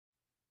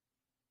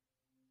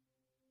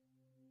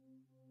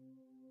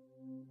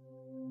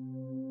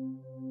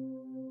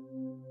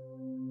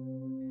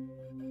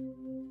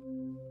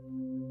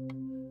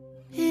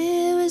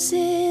was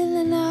in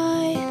the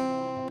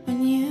night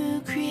when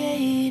you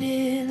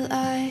created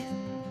life.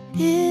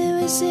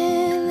 It was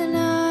in the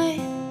night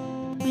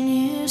when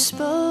you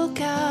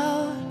spoke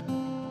out,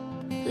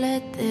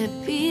 let there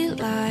be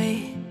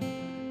light.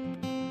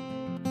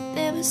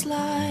 There was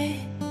light.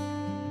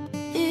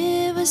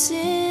 It was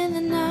in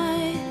the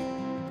night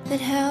that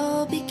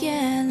hell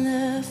began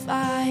the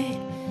fight.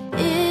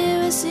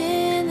 It was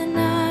in the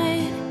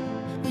night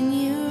when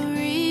you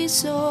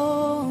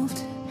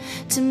resolved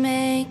to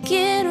make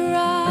it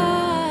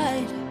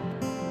right.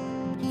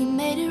 You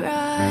made it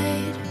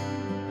right.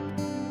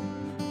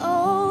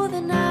 Oh, the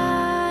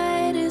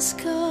night has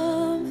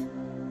come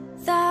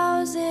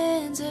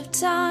thousands of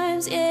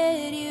times,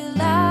 yet you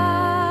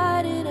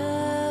light it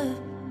up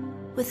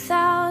with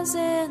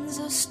thousands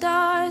of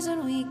stars,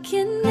 and we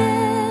can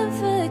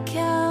never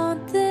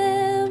count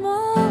them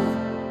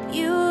all.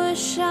 You were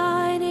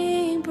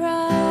shining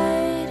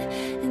bright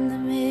in the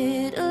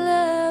middle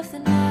of the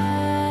night.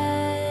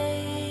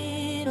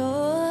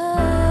 Oh,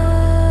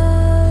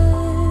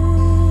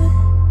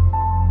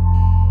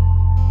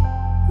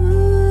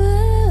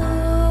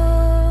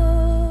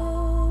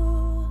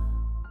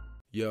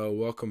 Yo,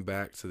 welcome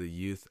back to the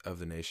Youth of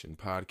the Nation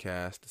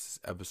podcast. This is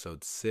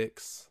episode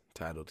 6,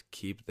 titled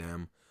Keep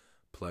Them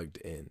Plugged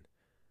In.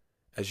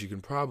 As you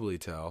can probably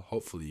tell,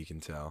 hopefully you can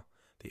tell,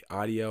 the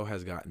audio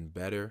has gotten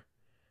better.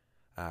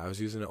 I was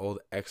using an old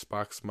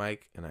Xbox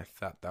mic, and I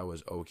thought that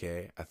was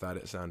okay. I thought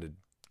it sounded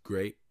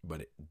great,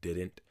 but it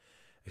didn't,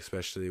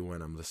 especially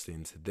when I'm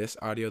listening to this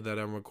audio that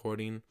I'm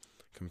recording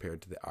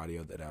compared to the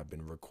audio that I've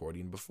been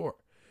recording before.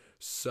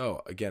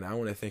 So, again, I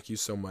want to thank you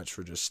so much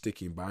for just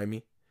sticking by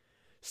me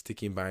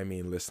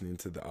and listening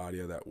to the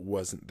audio that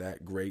wasn't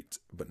that great.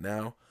 But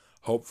now,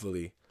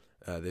 hopefully,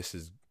 this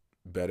is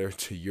better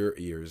to your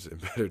ears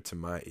and better to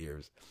my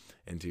ears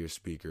and to your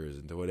speakers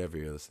and to whatever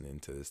you're listening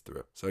to this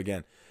through. So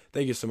again,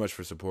 thank you so much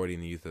for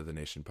supporting the Youth of the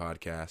Nation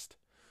podcast.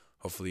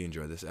 Hopefully you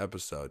enjoy this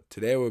episode.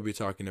 Today we'll be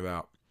talking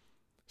about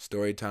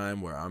story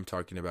time, where I'm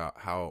talking about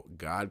how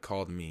God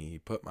called me. He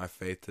put my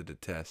faith to the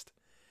test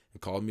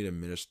and called me to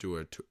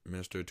minister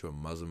to a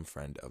Muslim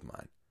friend of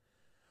mine.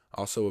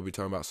 Also, we'll be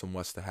talking about some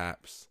what's the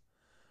haps.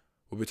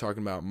 We'll be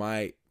talking about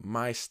my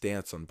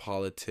stance on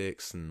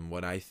politics and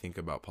what I think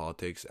about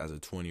politics as a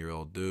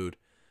 20-year-old dude.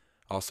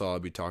 Also, I'll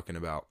be talking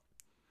about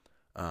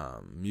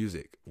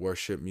music,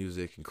 worship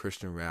music, and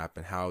Christian rap,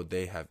 and how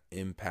they have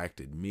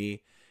impacted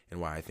me, and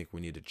why I think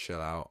we need to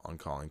chill out on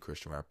calling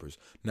Christian rappers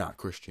not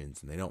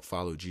Christians and they don't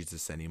follow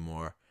Jesus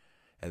anymore.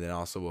 And then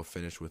also we'll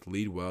finish with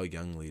Lead Well,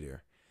 Young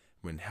Leader.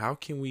 How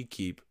can we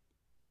keep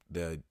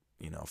the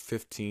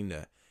 15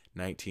 to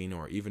 19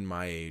 or even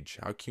my age,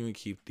 how can we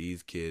keep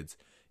these kids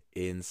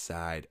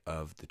inside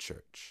of the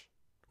church?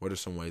 What are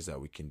some ways that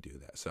we can do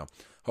that? So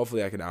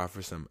hopefully I can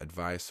offer some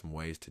advice, some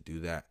ways to do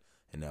that,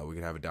 and we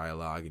can have a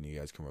dialogue, and you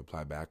guys can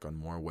reply back on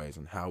more ways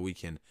on how we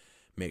can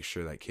make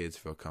sure that kids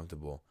feel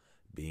comfortable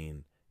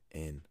being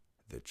in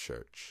the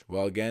church.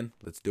 Well, again,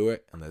 let's do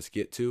it, and let's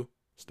get to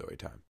story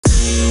time.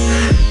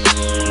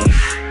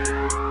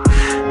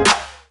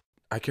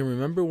 I can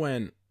remember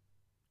when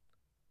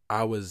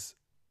I was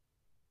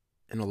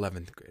an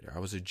 11th grader. I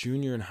was a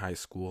junior in high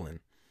school, and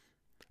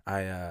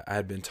I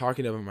had been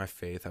talking about my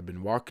faith. I've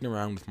been walking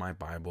around with my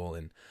Bible,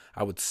 and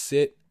I would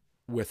sit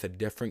with a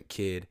different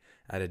kid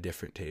at a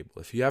different table.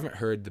 If you haven't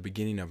heard the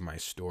beginning of my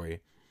story,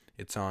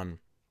 it's on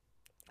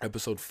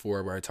episode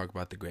 4, where I talk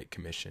about the Great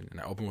Commission, and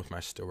I open with my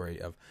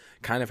story of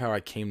kind of how I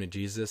came to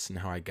Jesus and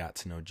how I got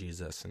to know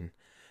Jesus and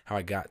how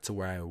I got to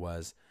where I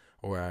was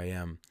or where I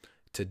am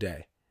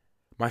today.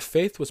 My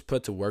faith was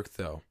put to work,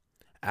 though,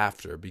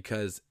 after,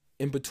 because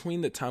in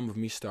between the time of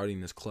me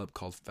starting this club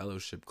called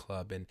Fellowship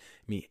Club and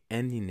me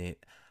ending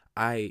it,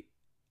 I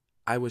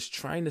was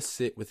trying to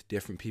sit with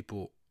different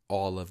people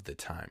all of the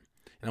time.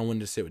 And I wanted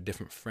to sit with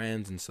different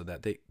friends, and so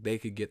that they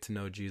could get to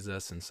know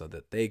Jesus, and so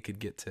that they could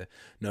get to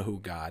know who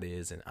God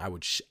is. And I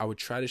would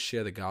try to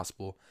share the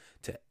gospel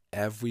to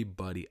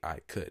everybody I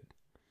could.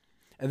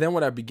 And then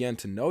what I began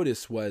to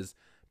notice was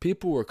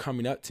people were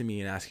coming up to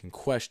me and asking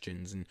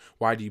questions, and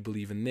why do you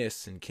believe in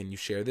this, and can you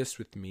share this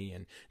with me,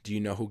 and do you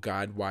know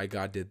why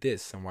God did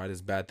this, and why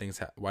do bad things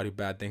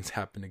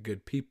happen to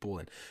good people,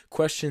 and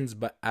questions.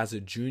 But as a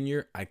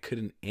junior, I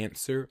couldn't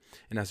answer,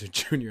 and as a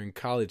junior in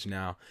college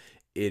now,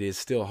 it is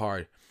still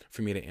hard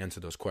for me to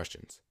answer those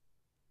questions.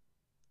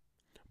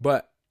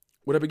 But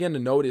what I began to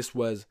notice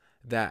was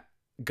that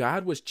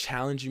God was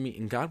challenging me,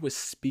 and God was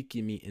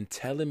speaking me and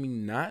telling me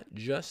not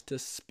just to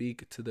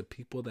speak to the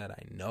people that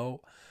I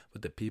know,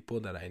 but the people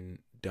that I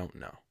don't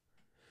know.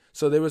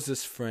 So there was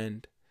this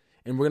friend,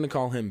 and we're going to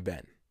call him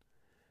Ben.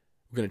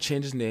 We're going to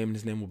change his name, and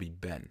his name will be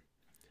Ben.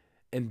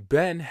 And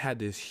Ben had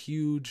this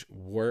huge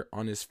wart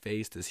on his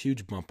face, this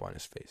huge bump on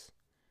his face.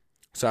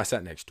 So I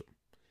sat next to him.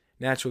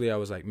 Naturally, I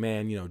was like,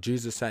 man,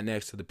 Jesus sat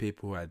next to the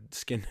people who had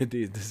skin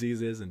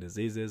diseases.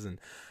 And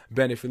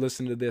Ben, if you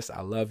listen to this, I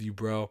love you,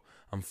 bro.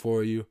 I'm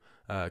for you.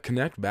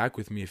 Connect back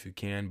with me if you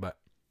can. But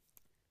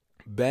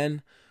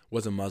Ben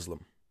was a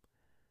Muslim.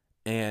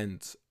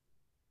 And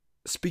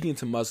speaking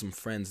to Muslim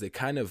friends, they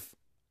kind of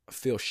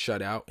feel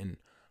shut out in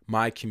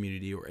my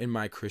community or in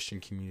my Christian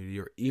community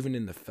or even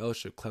in the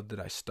fellowship club that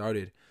I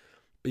started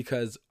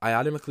because I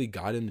automatically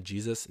got into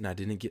Jesus and I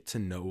didn't get to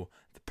know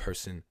the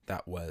person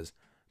that was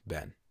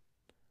Ben.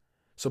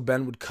 So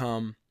Ben would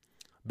come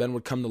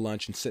to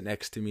lunch and sit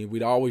next to me.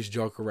 We'd always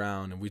joke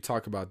around and we'd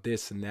talk about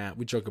this and that.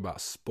 We'd joke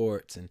about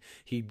sports and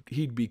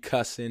he'd be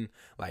cussing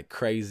like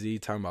crazy,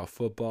 talking about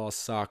football,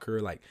 soccer,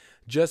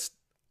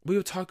 we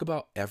would talk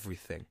about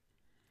everything.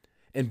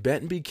 And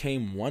Ben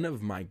became one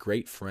of my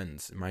great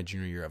friends in my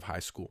junior year of high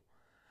school.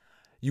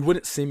 You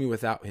wouldn't see me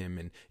without him.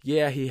 And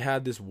yeah, he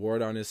had this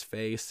wart on his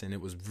face and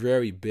it was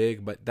very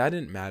big, but that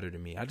didn't matter to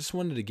me. I just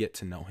wanted to get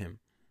to know him.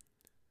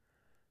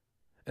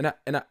 And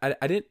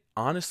I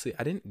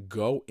didn't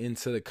go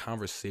into the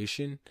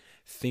conversation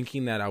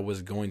thinking that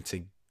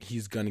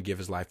he's going to give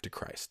his life to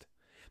Christ,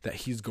 that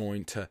he's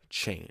going to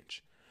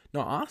change.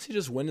 No, I honestly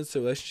just went into the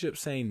relationship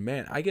saying,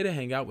 man, I get to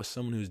hang out with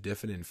someone who's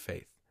different in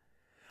faith.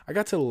 I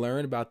got to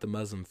learn about the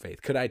Muslim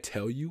faith. Could I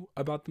tell you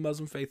about the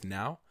Muslim faith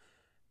now?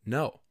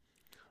 No.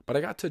 But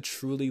I got to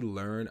truly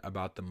learn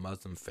about the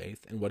Muslim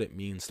faith and what it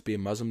means to be a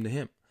Muslim to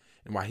him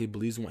and why he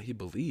believes in what he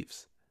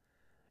believes.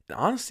 And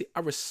honestly, I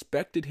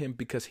respected him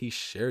because he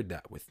shared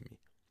that with me.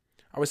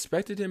 I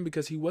respected him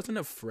because he wasn't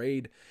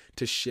afraid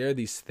to share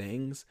these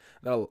things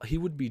that he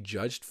would be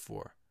judged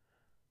for.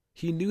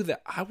 He knew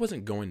that I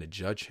wasn't going to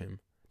judge him,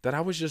 that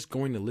I was just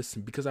going to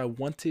listen because I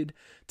wanted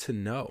to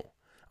know.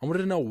 I wanted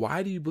to know,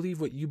 why do you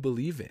believe what you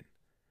believe in?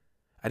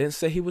 I didn't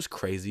say he was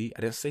crazy.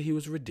 I didn't say he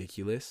was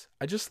ridiculous.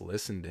 I just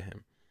listened to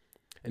him.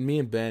 And me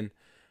and Ben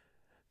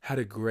had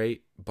a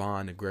great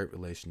bond, a great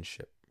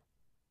relationship.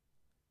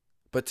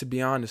 But to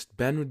be honest,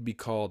 Ben would be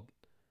called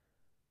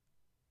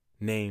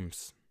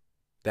names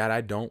that I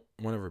don't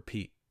want to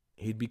repeat.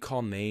 He'd be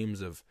called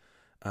names of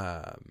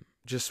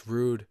just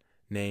rude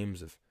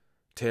names of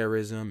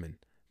terrorism and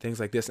things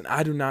like this. And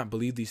I do not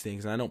believe these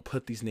things. And I don't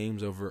put these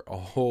names over a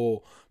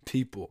whole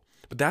people.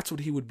 But that's what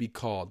he would be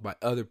called by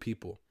other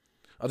people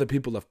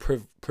of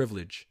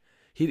privilege.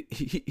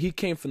 He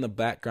came from the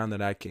background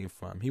that I came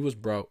from. He was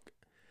broke.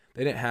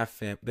 They didn't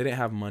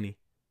have money.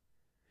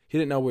 He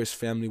didn't know where his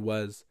family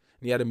was.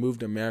 And he had to move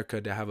to America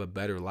to have a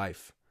better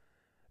life.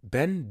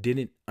 Ben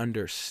didn't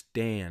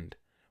understand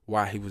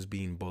why he was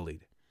being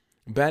bullied.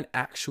 Ben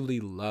actually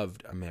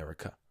loved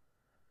America.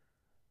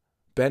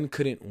 Ben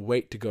couldn't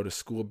wait to go to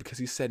school because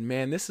he said,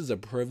 man, this is a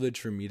privilege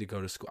for me to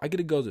go to school. I get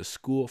to go to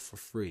school for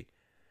free.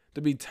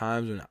 There'd be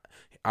times when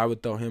I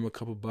would throw him a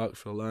couple bucks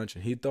for lunch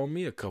and he'd throw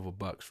me a couple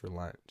bucks for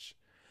lunch.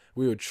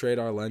 We would trade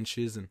our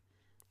lunches and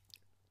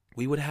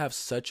we would have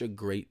such a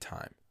great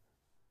time.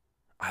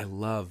 I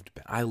love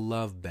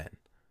Ben.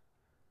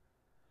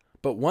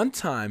 But one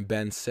time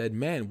Ben said,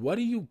 man, why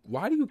do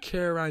you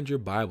carry around your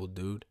Bible,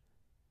 dude?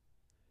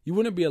 You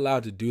wouldn't be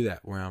allowed to do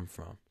that where I'm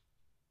from.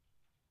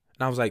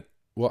 And I was like,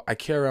 well, I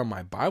carry around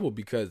my Bible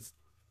because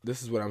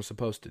this is what I'm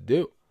supposed to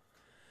do.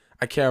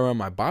 I carry around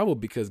my Bible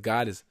because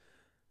God is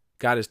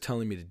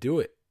telling me to do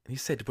it. And he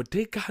said, but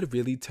did God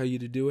really tell you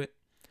to do it?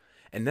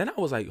 And then I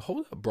was like,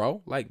 hold up,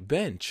 bro. Like,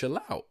 Ben,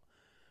 chill out.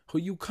 Who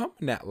you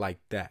coming at like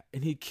that?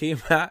 And he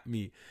came at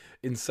me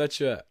in such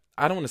a,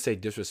 I don't want to say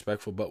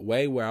disrespectful, but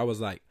way where I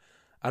was like,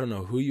 I don't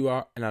know who you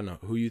are and I don't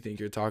know who you think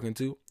you're talking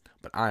to,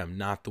 but I am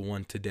not the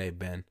one today,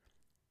 Ben.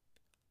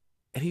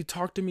 And he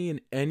talked to me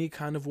in any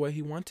kind of way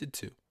he wanted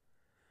to.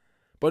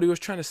 But what he was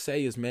trying to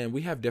say is, man,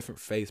 we have different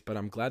faiths, but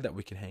I'm glad that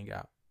we can hang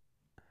out.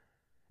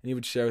 And he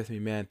would share with me,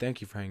 man, thank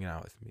you for hanging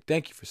out with me.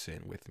 Thank you for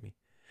sitting with me.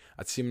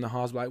 I'd see him in the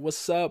halls, be like,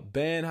 what's up,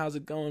 Ben? How's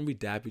it going? We'd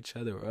dap each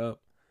other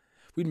up.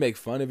 We'd make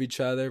fun of each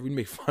other. We'd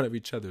make fun of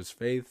each other's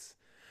faiths.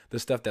 The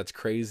stuff that's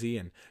crazy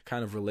and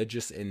kind of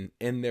religious in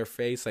their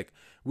face. Like,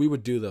 we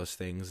would do those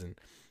things. And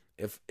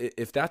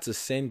if that's a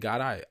sin,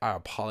 God, I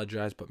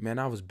apologize. But, man,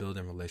 I was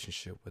building a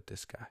relationship with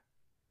this guy.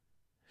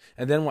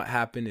 And then what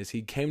happened is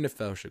he came to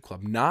Fellowship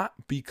Club, not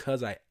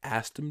because I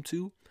asked him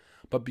to,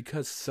 but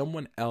because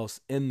someone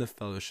else in the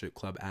Fellowship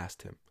Club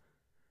asked him.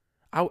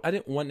 I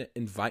didn't want to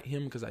invite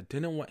him because I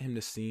didn't want him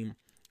to seem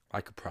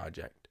like a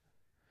project.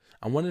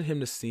 I wanted him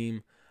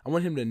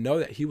to know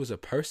that he was a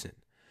person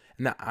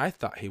and that I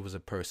thought he was a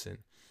person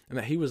and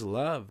that he was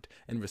loved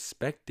and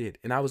respected.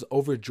 And I was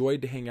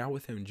overjoyed to hang out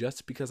with him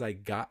just because I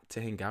got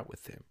to hang out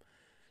with him,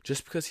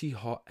 just because he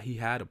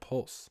had a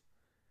pulse.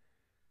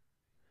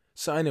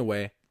 So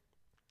anyway,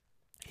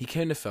 he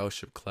came to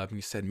Fellowship Club and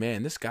he said,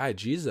 man, this guy,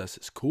 Jesus,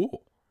 is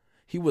cool.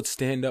 He would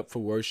stand up for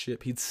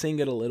worship. He'd sing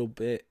it a little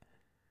bit.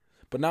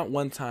 But not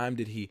one time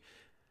did he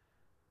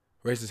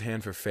raise his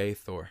hand for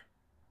faith or,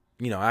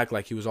 act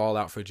like he was all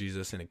out for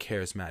Jesus in a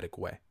charismatic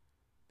way.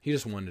 He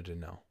just wanted to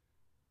know.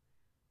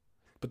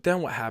 But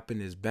then what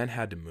happened is Ben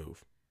had to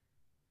move.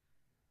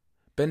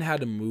 Ben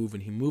had to move,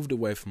 and he moved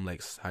away from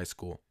Lakes High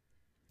School.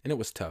 And it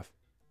was tough.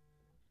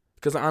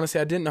 Because honestly,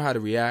 I didn't know how to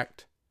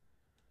react.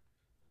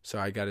 So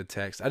I got a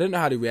text. I didn't know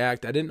how to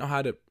react.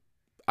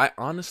 I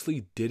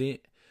honestly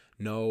didn't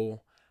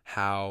know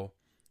how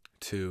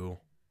to,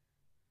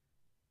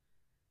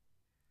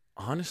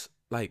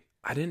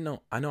 I didn't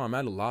know. I know I'm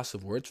at a loss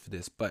of words for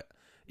this, but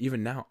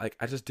even now, like,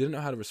 I just didn't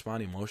know how to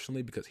respond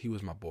emotionally because he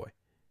was my boy.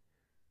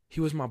 He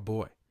was my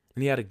boy.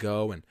 And he had to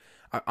go. And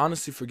I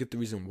honestly forget the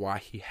reason why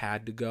he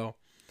had to go.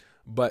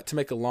 But to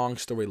make a long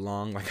story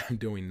long, like I'm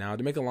doing now,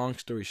 to make a long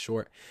story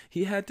short,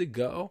 he had to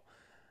go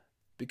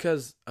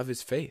because of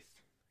his faith,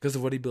 because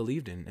of what he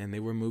believed in. And they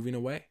were moving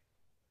away.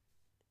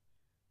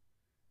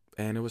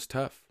 And it was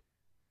tough.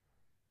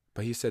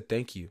 But he said,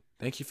 thank you.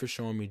 Thank you for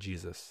showing me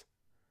Jesus.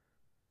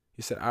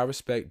 He said, I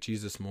respect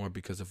Jesus more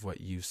because of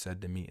what you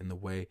said to me and the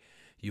way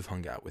you've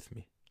hung out with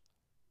me.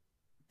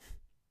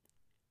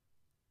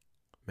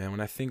 Man, when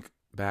I think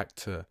back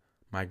to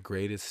my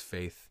greatest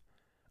faith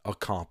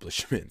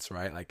accomplishments,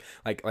 right? Like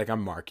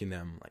I'm marking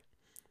them. Like,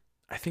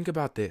 I think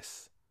about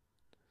this.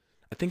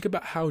 I think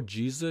about how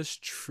Jesus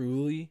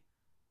truly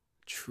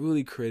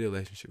created a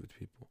relationship with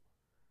people.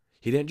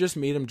 He didn't just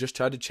meet them, just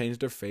tried to change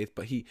their faith,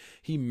 but he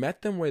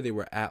met them where they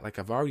were at, like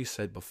I've already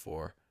said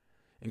before,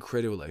 and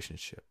created a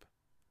relationship.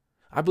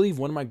 I believe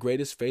one of my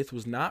greatest faith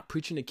was not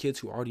preaching to kids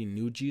who already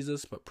knew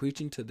Jesus, but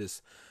preaching to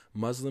this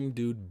Muslim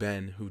dude,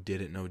 Ben, who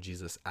didn't know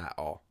Jesus at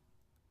all.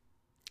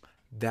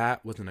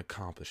 That was an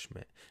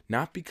accomplishment.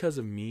 Not because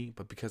of me,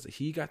 but because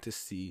he got to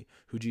see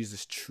who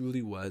Jesus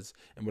truly was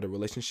and what a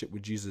relationship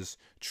with Jesus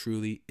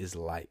truly is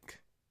like.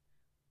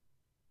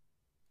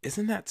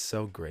 Isn't that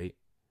so great?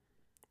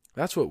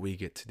 That's what we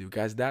get to do,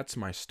 guys. That's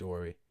my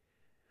story.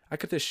 I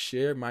got to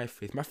share my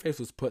faith. My faith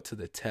was put to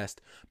the test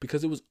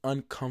because it was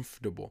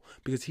uncomfortable,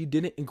 because he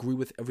didn't agree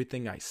with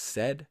everything I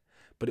said,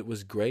 but it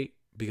was great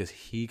because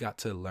he got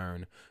to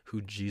learn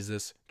who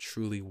Jesus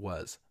truly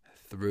was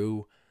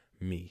through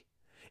me.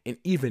 And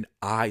even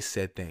I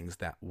said things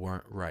that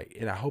weren't right.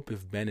 And I hope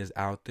if Ben is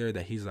out there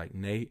that he's like,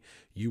 Nate,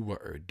 you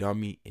were a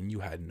dummy and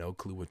you had no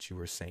clue what you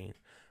were saying.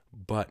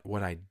 But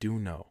what I do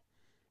know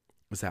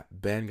is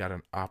that Ben got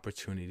an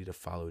opportunity to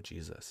follow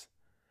Jesus.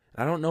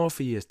 And I don't know if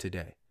he is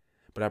today,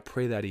 but I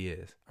pray that he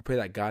is. I pray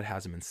that God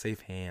has him in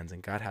safe hands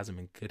and God has him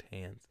in good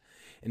hands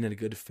and in a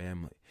good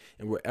family.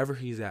 And wherever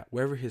he's at,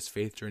 wherever his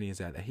faith journey is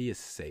at, that he is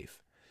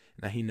safe.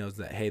 And that he knows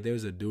that, hey,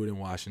 there's a dude in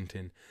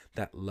Washington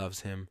that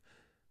loves him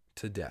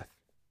to death.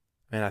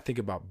 And I think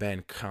about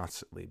Ben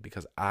constantly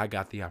because I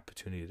got the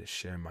opportunity to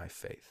share my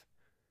faith.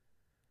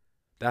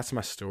 That's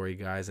my story,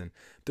 guys. And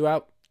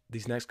throughout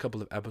these next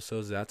couple of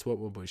episodes, that's what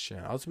we'll be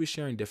sharing. I'll also be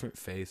sharing different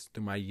faiths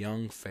through my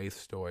young faith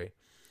story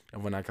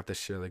and when I got to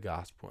share the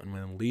gospel and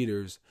when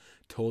leaders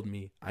told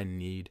me I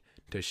need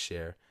to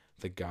share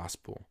the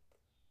gospel.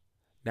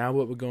 Now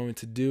what we're going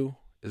to do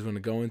is we're going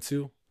to go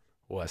into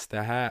What's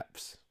the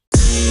Haps?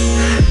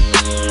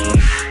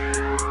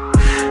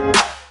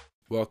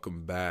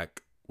 Welcome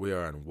back. We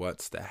are on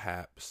What's the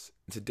Haps.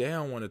 Today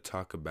I want to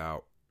talk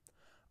about,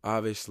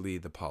 obviously,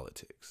 the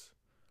politics.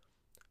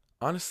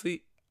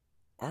 Honestly,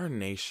 our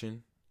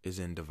nation is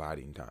in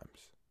dividing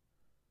times.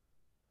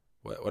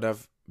 What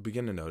I've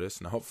begun to notice,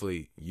 and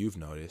hopefully you've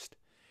noticed,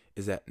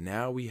 is that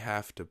now we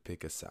have to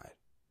pick a side.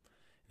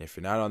 And if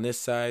you're not on this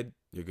side,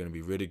 you're going to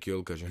be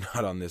ridiculed because you're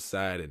not on this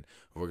side, and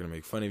we're going to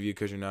make fun of you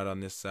because you're not on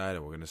this side,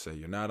 and we're going to say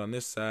you're not on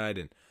this side,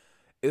 and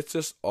it's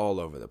just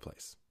all over the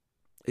place.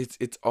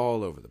 It's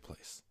all over the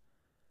place.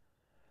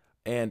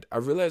 And I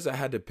realized I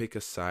had to pick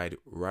a side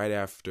right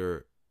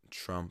after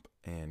Trump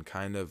and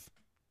kind of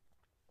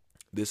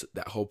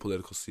that whole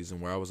political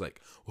season where I was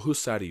like, well, whose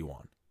side are you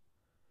on?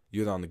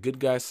 You're on the good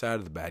guy's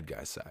side or the bad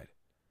guy's side?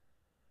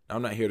 Now,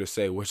 I'm not here to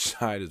say which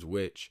side is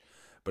which,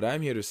 but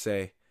I'm here to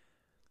say,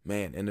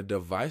 man, in a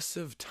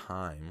divisive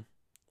time,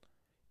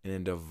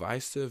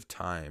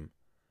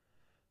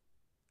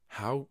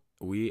 how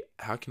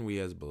can we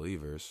as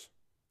believers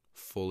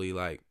fully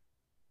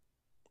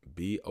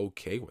be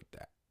okay with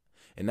that?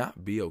 And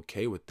not be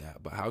okay with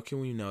that, but how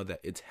can we know that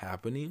it's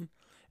happening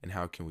and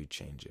how can we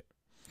change it?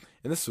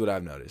 And this is what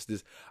I've noticed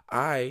is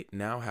I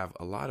now have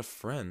a lot of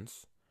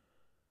friends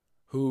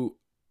who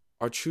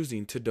are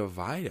choosing to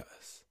divide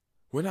us.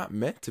 We're not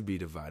meant to be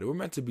divided. We're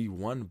meant to be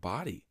one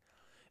body.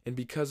 And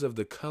because of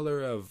the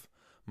color of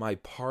my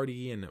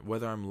party and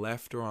whether I'm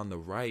left or on the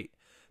right,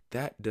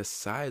 that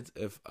decides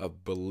if a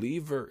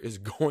believer is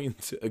going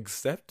to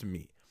accept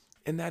me.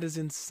 And that is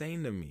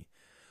insane to me.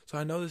 So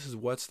I know this is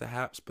What's the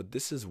Haps, but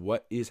this is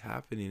what is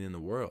happening in the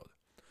world.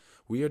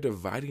 We are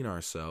dividing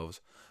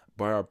ourselves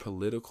by our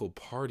political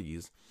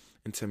parties,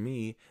 and to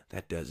me,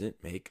 that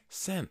doesn't make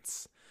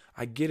sense.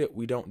 I get it,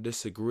 we don't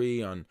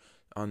disagree on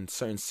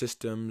certain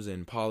systems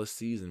and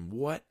policies and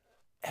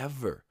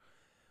whatever,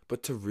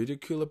 but to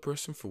ridicule a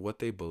person for what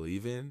they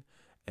believe in,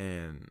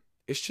 and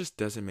it just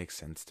doesn't make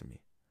sense to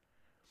me.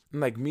 And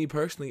like me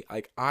personally,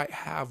 I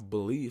have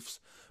beliefs,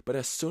 but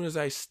as soon as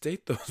I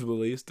state those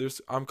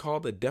beliefs, I'm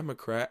called a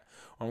Democrat,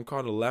 or I'm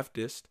called a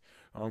leftist,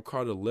 or I'm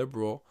called a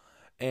liberal,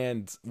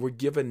 and we're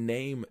given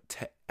name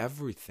to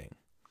everything.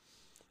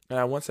 And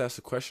I once asked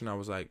a question, I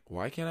was like,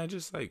 why can't I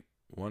just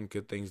want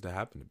good things to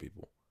happen to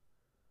people?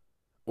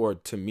 Or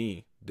to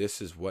me,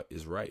 this is what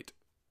is right.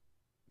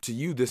 To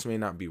you, this may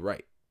not be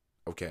right,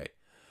 okay?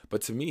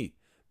 But to me,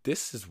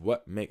 this is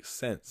what makes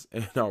sense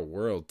in our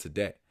world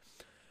today.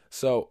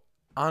 So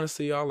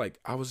honestly, y'all,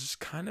 I was just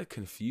kind of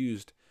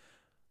confused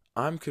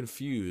I'm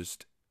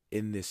confused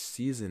in this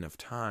season of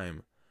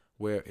time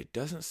where it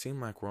doesn't seem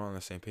like we're on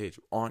the same page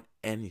on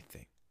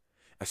anything.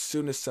 As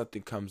soon as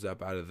something comes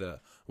up out of the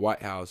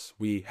White House,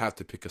 we have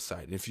to pick a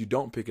side. And if you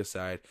don't pick a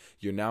side,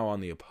 you're now on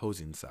the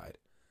opposing side.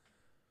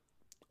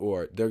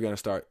 Or they're going to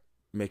start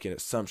making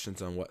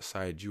assumptions on what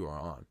side you are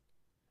on.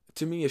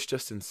 To me, it's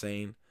just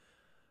insane.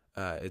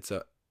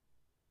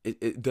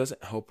 It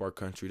doesn't help our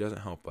country, it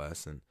doesn't help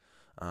us. And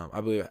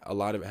I believe a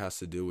lot of it has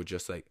to do with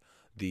just like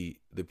the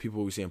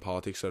people we see in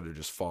politics that are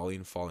just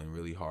falling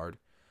really hard.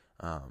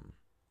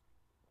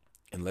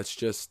 And let's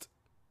just,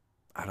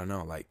 I don't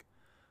know, like,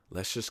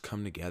 let's just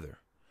come together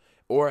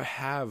or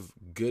have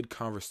good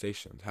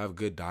conversations, have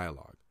good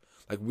dialogue.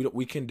 Like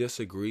we can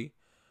disagree.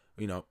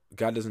 You know,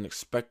 God doesn't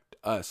expect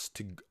us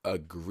to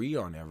agree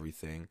on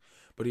everything,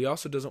 but he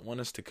also doesn't want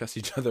us to cuss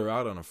each other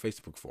out on a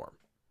Facebook forum.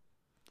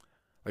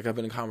 Like I've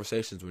been in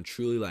conversations when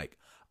truly like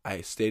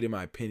I stated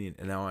my opinion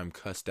and now I'm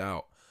cussed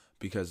out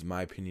because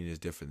my opinion is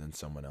different than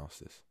someone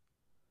else's.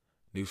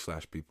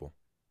 Newsflash, people.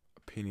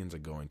 Opinions are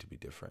going to be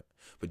different.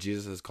 But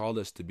Jesus has called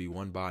us to be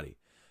one body.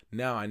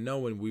 Now, I know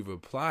when we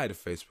reply to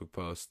Facebook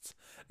posts,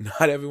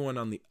 not everyone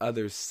on the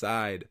other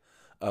side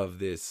of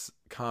this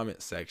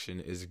comment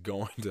section is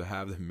going to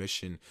have the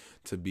mission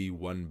to be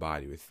one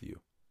body with you.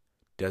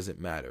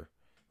 Doesn't matter.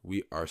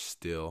 We are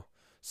still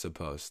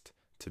supposed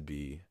to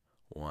be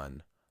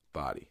one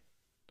body.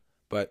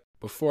 But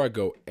before I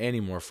go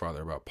any more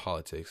farther about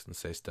politics and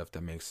say stuff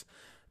that makes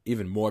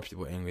even more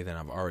people angry than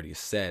I've already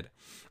said,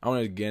 I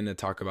want to again to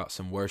talk about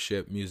some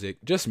worship music,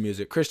 just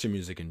music, Christian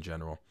music in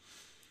general.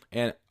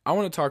 And I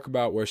want to talk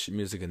about worship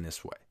music in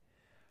this way.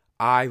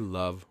 I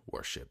love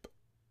worship.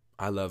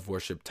 I love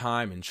worship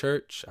time in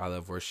church. I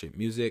love worship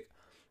music.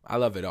 I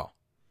love it all.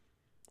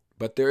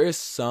 But there is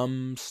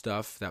some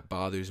stuff that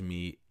bothers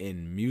me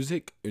in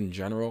music in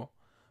general,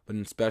 but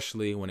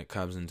especially when it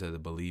comes into the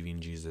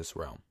believing Jesus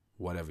realm,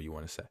 whatever you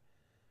want to say.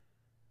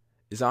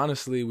 Is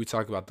honestly, we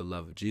talk about the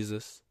love of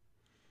Jesus,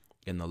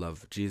 and the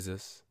love of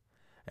Jesus,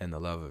 and the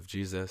love of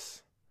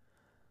Jesus,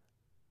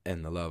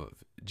 and the love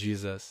of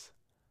Jesus.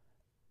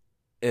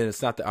 And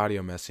it's not the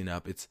audio messing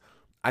up.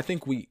 I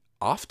think we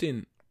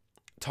often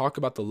talk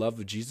about the love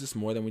of Jesus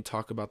more than we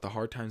talk about the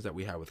hard times that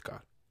we have with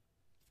God.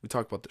 We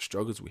talk about the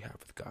struggles we have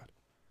with God.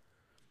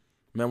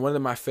 Man, one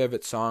of my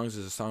favorite songs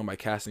is a song by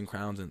Casting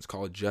Crowns, and it's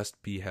called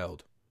Just Be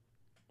Held.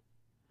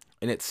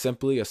 And it's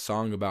simply a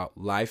song about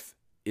life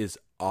is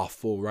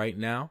awful right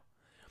now.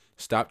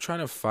 Stop trying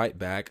to fight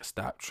back.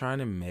 Stop trying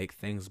to make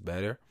things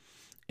better,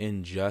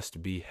 and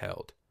just be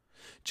held.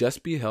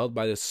 Just be held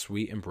by the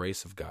sweet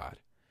embrace of God.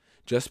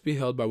 Just be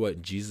held by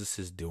what Jesus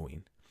is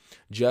doing.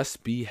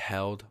 Just be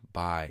held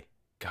by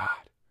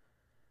God.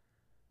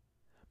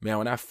 Man,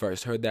 when I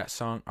first heard that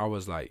song, I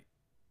was like,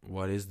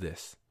 what is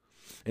this?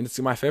 And it's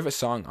my favorite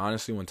song,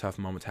 honestly, when tough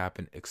moments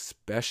happen,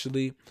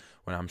 especially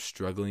when I'm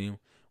struggling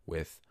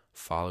with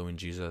following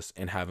Jesus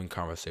and having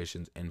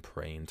conversations and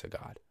praying to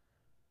God.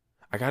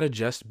 I gotta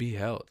just be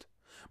held.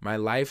 My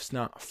life's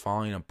not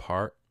falling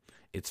apart.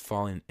 It's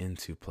falling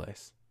into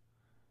place.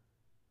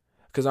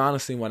 Because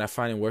honestly, what I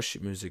find in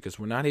worship music is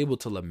we're not able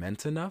to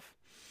lament enough.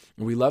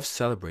 And we love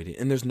celebrating.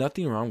 And there's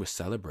nothing wrong with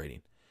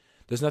celebrating.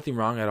 There's nothing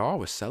wrong at all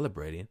with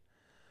celebrating.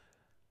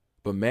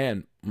 But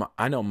man,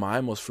 I know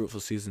my most fruitful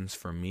seasons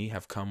for me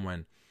have come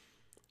when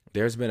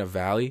there's been a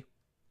valley.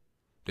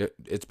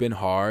 It's been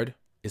hard.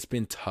 It's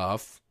been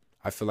tough.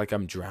 I feel like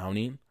I'm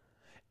drowning.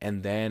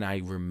 And then I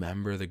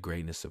remember the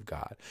greatness of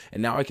God.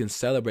 And now I can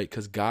celebrate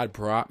because God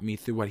brought me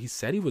through what he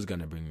said he was going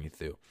to bring me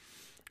through,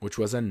 which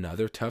was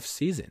another tough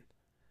season.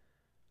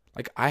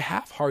 Like, I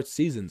have hard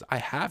seasons. I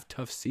have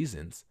tough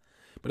seasons.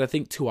 But I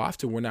think too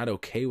often we're not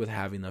okay with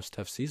having those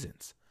tough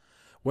seasons.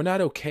 We're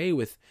not okay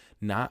with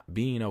not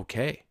being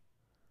okay.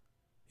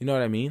 You know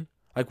what I mean?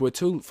 Like, we're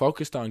too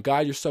focused on,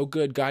 God, you're so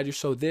good. God, you're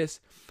so this,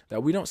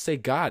 that we don't say,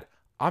 God,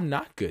 I'm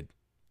not good.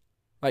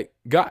 Like,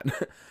 God,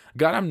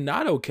 I'm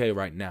not okay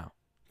right now.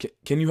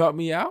 Can you help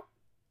me out?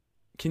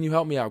 Can you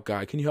help me out,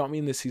 God? Can you help me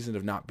in this season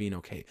of not being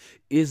okay?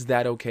 Is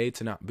that okay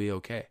to not be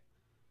okay?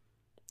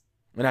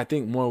 And I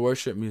think more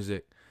worship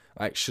music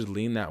should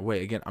lean that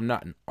way. Again, I'm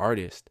not an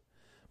artist,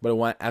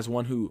 but as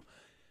one who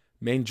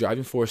main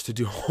driving force to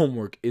do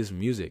homework is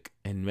music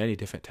and many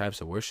different types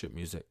of worship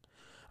music.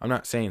 I'm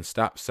not saying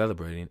stop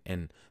celebrating.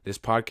 And this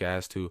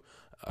podcast, who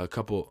a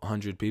couple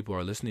hundred people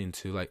are listening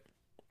to,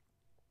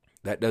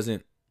 that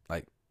doesn't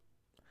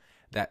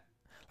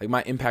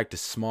my impact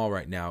is small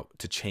right now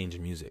to change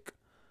music.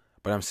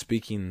 But I'm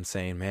speaking and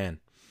saying,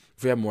 man,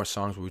 if we have more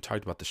songs where we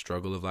talked about the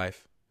struggle of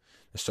life,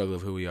 the struggle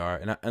of who we are,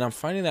 and I'm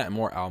finding that in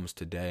more albums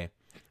today.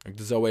 Like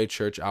the Zoe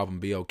Church album,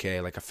 Be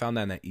Okay. I found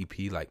that in that EP.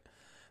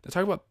 They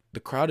talk about the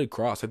crowded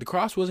cross. The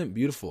cross wasn't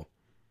beautiful.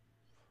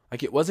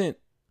 It wasn't,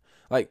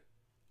 I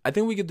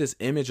think we get this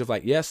image of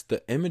yes,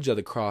 the image of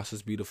the cross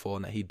is beautiful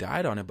and that he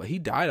died on it, but he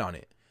died on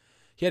it.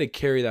 He had to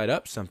carry that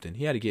up something.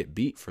 He had to get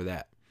beat for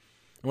that.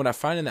 And what I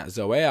find in that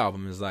Zoe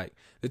album is they're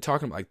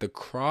talking about the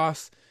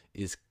cross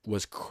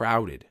was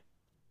crowded.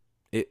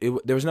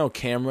 There was no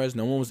cameras.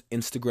 No one was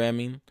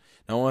Instagramming.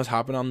 No one was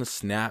hopping on the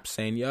snap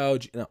saying, yo,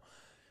 no.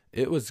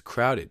 It was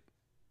crowded.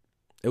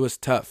 It was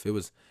tough. It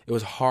was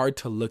hard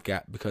to look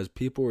at because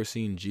people were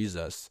seeing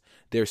Jesus,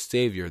 their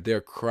Savior,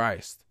 their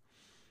Christ.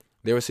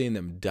 They were seeing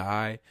him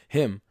die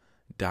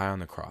on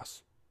the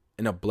cross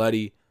in a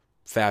bloody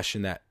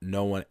fashion that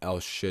no one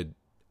else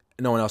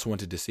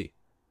wanted to see.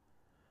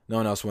 No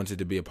one else wanted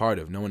to be a part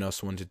of. No one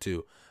else wanted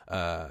to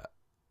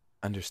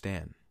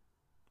understand.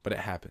 But it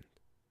happened.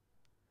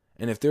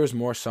 And if there's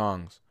more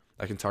songs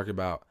I can talk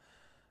about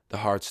the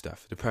hard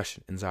stuff,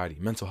 depression, anxiety,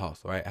 mental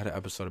health, right? I had an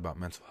episode about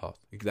mental health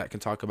that can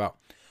talk about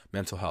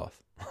mental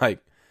health. Like,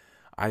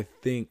 I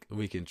think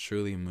we can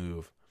truly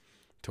move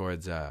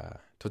towards an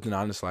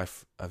honest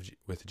life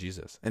with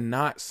Jesus. And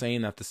not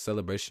saying that the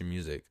celebration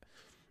music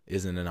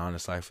isn't an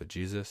honest life with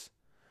Jesus.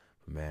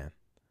 But man,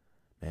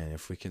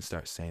 if we can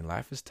start saying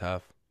life is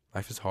tough,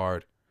 life is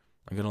hard,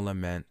 I'm going to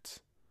lament.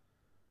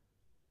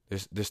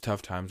 There's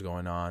tough times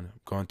going on,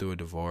 going through a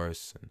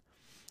divorce, and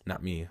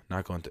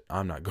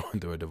I'm not going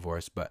through a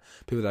divorce, but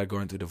people that are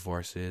going through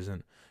divorces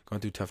and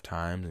going through tough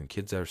times and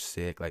kids that are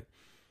sick, like,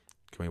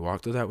 can we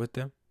walk through that with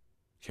them?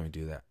 Can we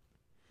do that?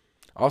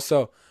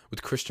 Also,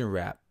 with Christian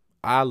rap,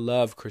 I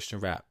love Christian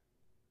rap.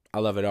 I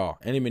love it all.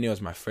 Andy Mineo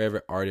is my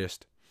favorite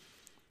artist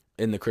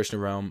in the Christian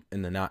realm,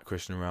 in the not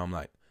Christian realm.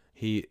 Like,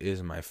 he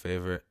is my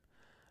favorite.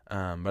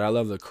 But I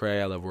love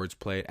Lecrae. I love Words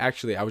Played.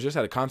 Actually, I was just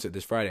at a concert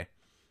this Friday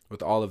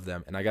with all of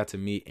them, and I got to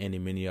meet Andy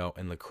Mineo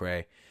and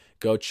Lecrae.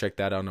 Go check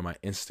that out on my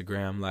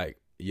Instagram. Like,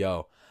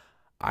 yo,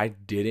 I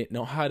didn't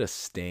know how to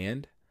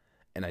stand,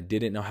 and I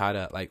didn't know how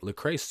to, like,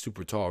 Lecrae's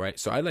super tall, right?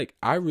 So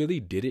I really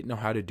didn't know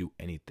how to do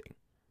anything.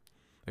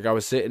 Like, I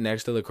was sitting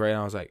next to Lecrae, and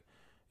I was like,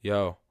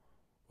 yo,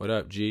 what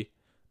up, G?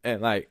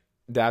 And, like,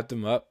 dapped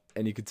him up,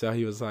 and you could tell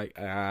he was like,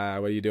 what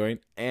are you doing?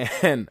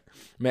 And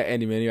met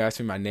Andy Mineo, asked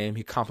me my name.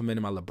 He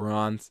complimented my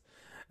LeBrons.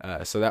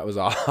 So that was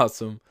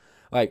awesome.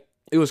 Like,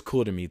 it was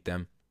cool to meet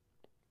them.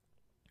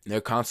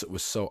 Their concert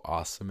was so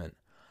awesome. And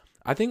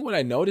I think what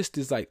I noticed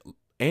is, like,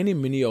 Andy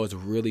Mineo is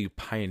really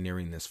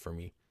pioneering this for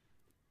me.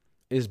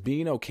 Is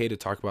being okay to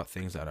talk about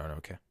things that aren't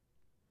okay.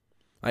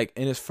 Like,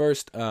 in his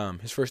first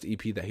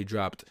EP that he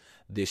dropped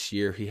this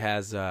year, he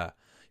has a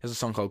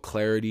song called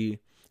Clarity.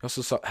 He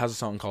also has a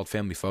song called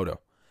Family Photo.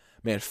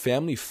 Man,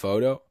 Family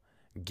Photo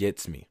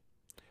gets me.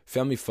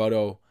 Family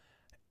Photo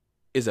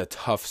is a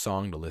tough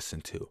song to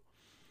listen to.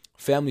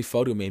 Family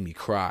Photo made me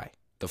cry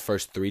the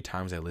first 3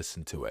 times I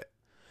listened to it.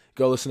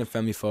 Go listen to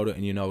Family Photo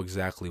and you know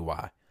exactly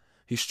why.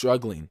 He's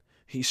struggling.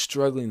 He's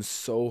struggling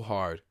so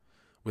hard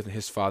with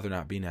his father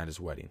not being at his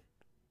wedding.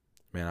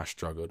 Man, I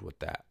struggled with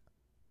that.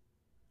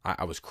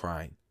 I was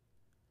crying.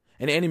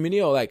 And Andy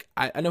Mineo, like,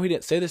 I know he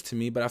didn't say this to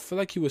me, but I feel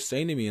like he was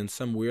saying to me in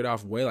some weird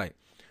off way, like,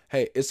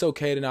 hey, it's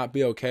okay to not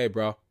be okay,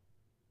 bro.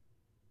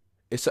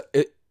 It's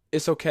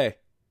okay.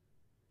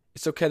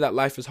 It's okay that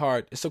life is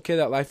hard. It's okay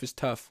that life is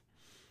tough.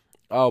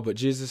 Oh, but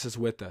Jesus is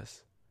with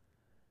us.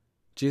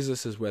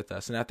 Jesus is with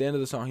us. And at the end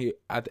of the song,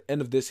 at the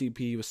end of this EP,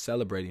 he was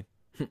celebrating.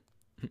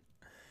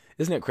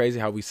 Isn't it crazy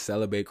how we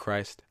celebrate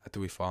Christ after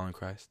we fall in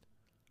Christ?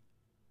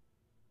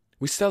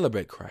 We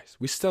celebrate Christ.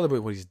 We celebrate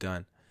what he's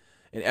done.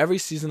 In every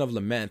season of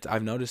lament,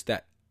 I've noticed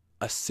that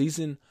a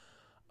season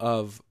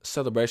of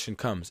celebration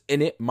comes.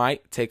 And it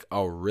might take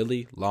a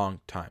really long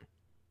time.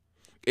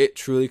 It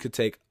truly could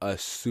take a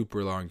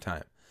super long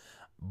time.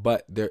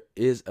 But there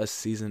is a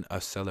season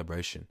of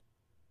celebration.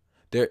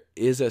 There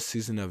is a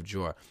season of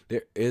joy.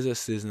 There is a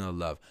season of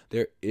love.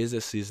 There is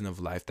a season of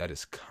life that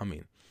is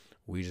coming.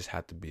 We just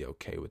have to be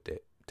okay with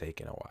it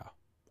taking a while.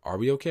 Are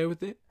we okay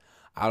with it?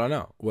 I don't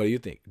know. What do you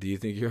think? Do you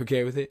think you're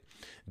okay with it?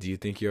 Do you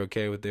think you're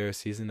okay with their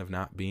season of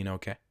not being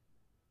okay?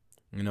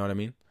 You know what I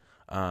mean?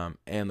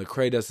 And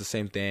Lecrae does the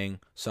same thing.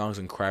 Songs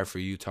and Cry For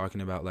You,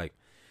 talking about, like,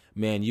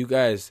 man, you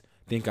guys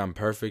think I'm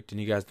perfect and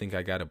you guys think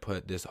I got to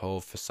put this whole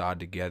facade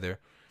together.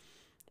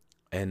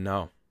 And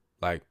no,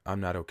 like,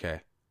 I'm not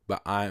okay.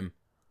 But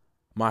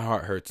my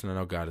heart hurts and I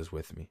know God is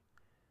with me.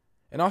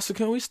 And also,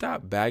 can we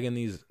stop bagging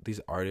these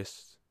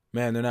artists?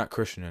 Man, they're not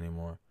Christian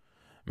anymore.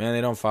 Man,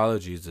 they don't follow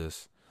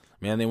Jesus.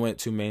 Man, they went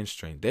too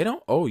mainstream. They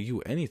don't owe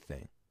you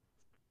anything.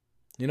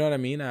 You know what I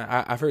mean?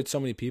 I've heard so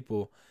many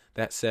people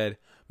that said,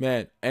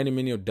 man, Andy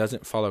Mineo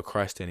doesn't follow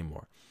Christ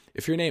anymore.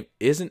 If your name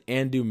isn't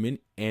if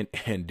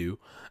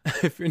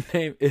your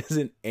name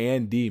isn't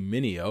Andy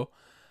Mineo,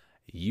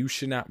 you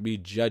should not be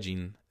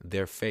judging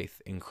their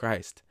faith in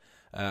Christ.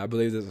 I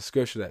believe there's a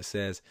scripture that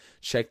says,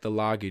 check the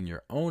log in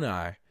your own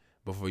eye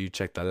before you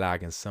check the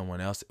log in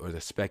someone else or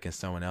the speck in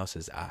someone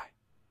else's eye.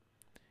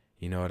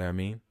 You know what I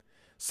mean?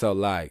 So,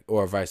 like,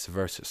 or vice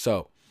versa.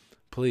 So,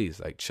 please,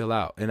 like, chill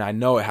out. And I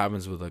know it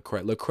happens with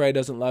Lecrae. Lecrae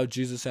doesn't love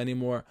Jesus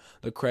anymore.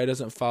 Lecrae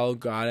doesn't follow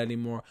God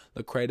anymore.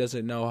 Lecrae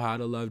doesn't know how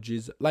to love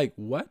Jesus. Like,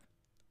 what?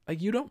 Like,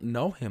 you don't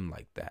know him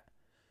like that.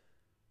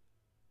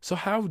 So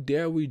how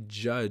dare we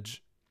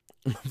judge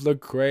if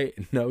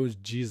Lecrae knows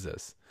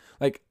Jesus?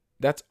 Like,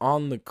 that's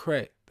on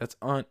Lecrae. That's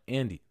on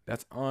Andy.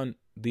 That's on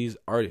these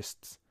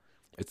artists.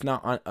 It's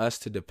not on us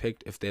to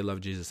depict if they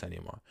love Jesus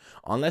anymore.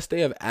 Unless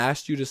they have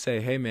asked you to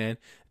say, hey, man,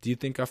 do you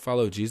think I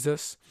follow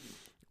Jesus?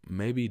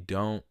 Maybe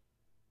don't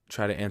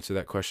try to answer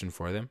that question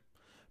for them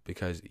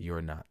because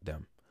you're not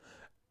them.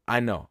 I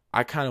know.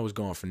 I kind of was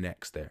going for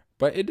next there,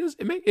 but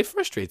it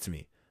frustrates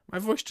me. My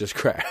voice just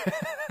cracked.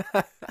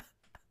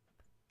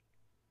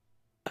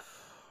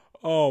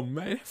 Oh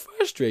man, it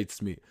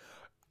frustrates me.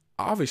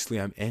 Obviously,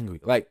 I'm angry.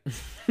 Like,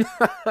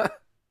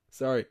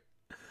 sorry.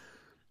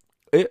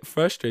 It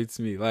frustrates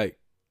me. Like,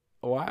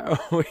 why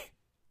are we?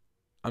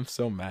 I'm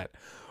so mad.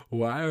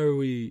 Why are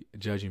we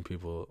judging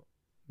people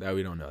that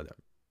we don't know them?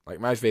 Like,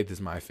 my faith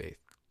is my faith.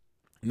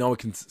 No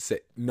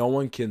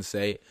one can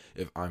say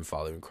if I'm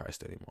following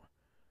Christ anymore.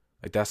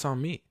 Like, that's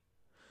on me.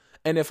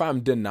 And if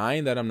I'm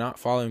denying that I'm not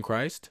following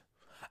Christ,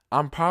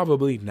 I'm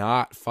probably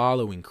not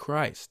following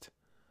Christ.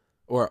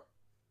 Or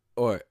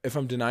if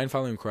I'm denying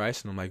following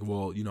Christ and I'm like,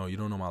 well, you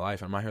don't know my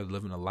life. I'm not here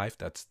living a life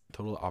that's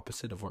total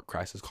opposite of what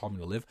Christ has called me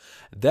to live.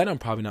 Then I'm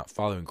probably not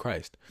following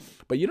Christ.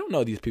 But you don't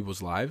know these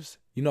people's lives.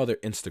 You know their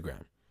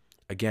Instagram.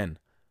 Again,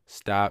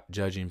 stop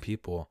judging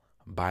people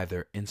by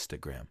their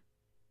Instagram.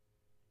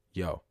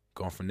 Yo,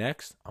 going for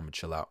next? I'm going to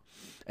chill out.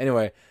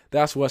 Anyway,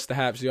 that's What's the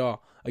Haps,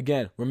 y'all.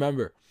 Again,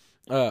 remember,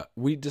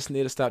 we just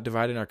need to stop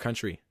dividing our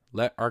country.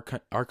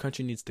 Our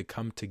country needs to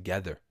come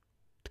together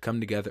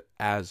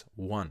as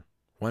one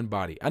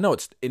body. I know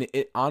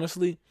it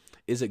honestly,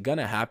 is it going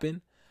to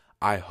happen?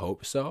 I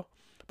hope so.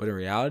 But in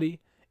reality,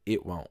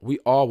 it won't. We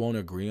all won't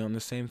agree on the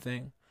same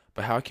thing.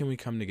 But how can we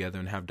come together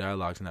and have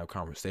dialogues and have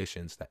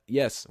conversations that,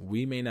 yes,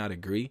 we may not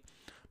agree,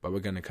 but we're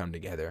going to come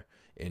together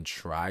and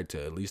try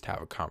to at least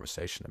have a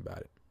conversation about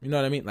it. You know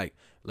what I mean? Like,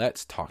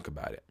 let's talk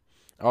about it.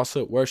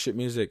 Also, worship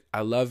music.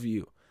 I love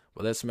you.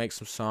 But let's make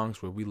some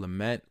songs where we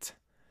lament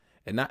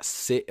and not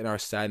sit in our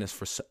sadness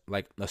for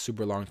like a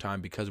super long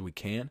time because we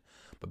can,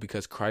 but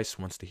because Christ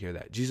wants to hear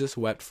that. Jesus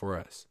wept for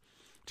us.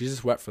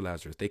 Jesus wept for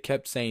Lazarus. They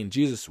kept saying,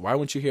 Jesus, why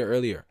weren't you here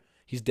earlier?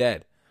 He's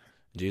dead.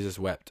 Jesus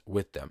wept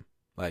with them.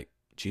 Like,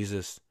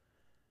 Jesus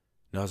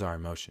knows our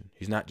emotion.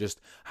 He's not just,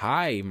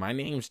 hi, my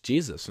name's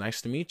Jesus.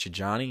 Nice to meet you,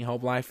 Johnny.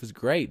 Hope life is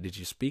great. Did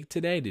you speak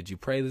today? Did you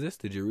pray this?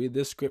 Did you read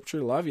this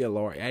scripture? Love you,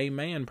 Lord.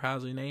 Amen.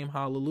 Praise your name.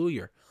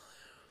 Hallelujah.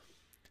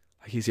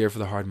 He's here for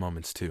the hard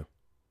moments too.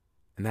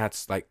 And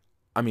that's like,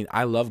 I mean,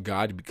 I love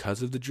God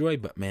because of the joy,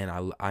 but man,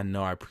 I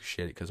know I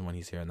appreciate it because when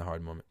he's here in the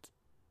hard moments.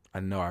 I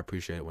know I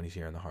appreciate it when he's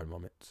here in the hard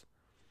moments.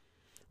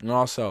 And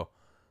also,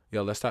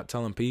 let's stop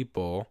telling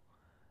people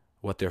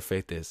what their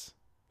faith is.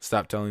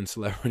 Stop telling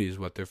celebrities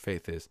what their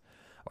faith is.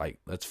 Like,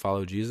 let's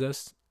follow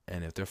Jesus.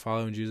 And if they're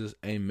following Jesus,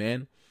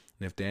 amen.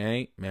 And if they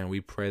ain't, man,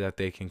 we pray that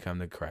they can come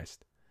to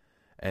Christ.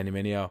 And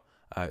Emmanuel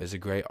is a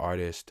great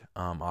artist.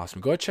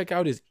 Awesome. Go check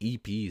out his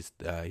EPs.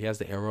 He has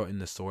the Arrow and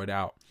the Sword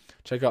out.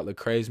 Check out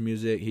Lecrae's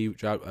music. He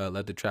dropped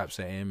Let the Trap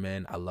Say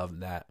Amen. I love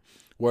that.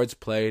 Words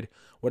Played.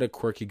 What a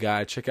quirky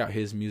guy. Check out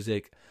his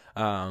music.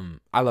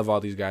 I love all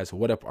these guys.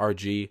 What Up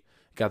RG.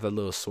 Got the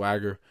little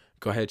swagger.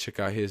 Go ahead, check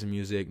out his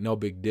music. No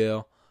Big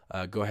Deal.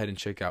 Go ahead and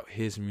check out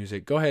his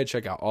music. Go ahead and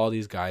check out all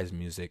these guys'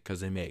 music because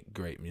they make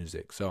great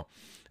music. So,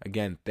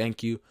 again,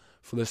 thank you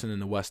for listening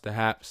to What's the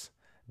Haps.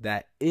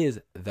 That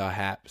is the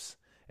Haps.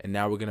 And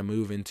now we're going to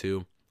move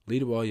into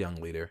Lead Well, Young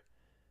Leader,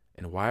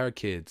 and why are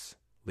kids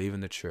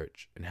leaving the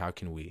church, and how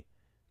can we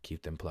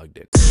keep them plugged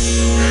in?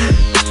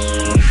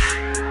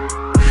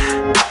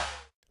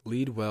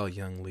 Lead well,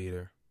 young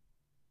leader.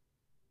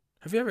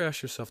 Have you ever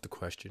asked yourself the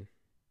question,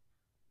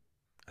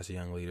 as a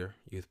young leader,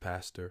 youth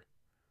pastor,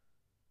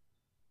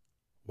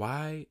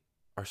 why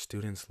are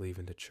students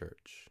leaving the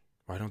church?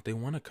 Why don't they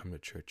want to come to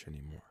church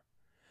anymore?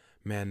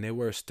 Man, they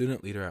were a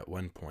student leader at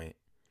one point,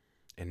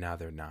 and now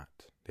they're not.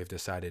 They've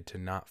decided to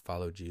not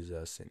follow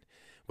Jesus, and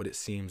what it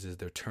seems is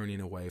they're turning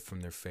away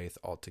from their faith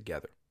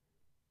altogether.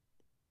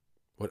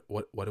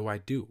 What do I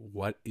do?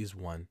 What is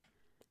one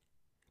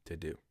to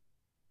do?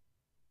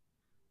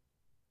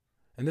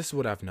 And this is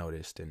what I've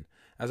noticed, and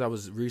as I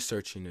was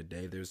researching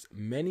today, there's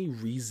many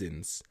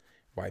reasons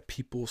why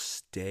people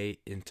stay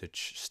in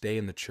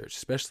the church,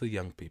 especially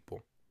young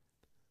people.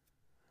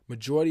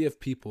 Majority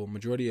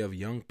of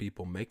young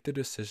people make the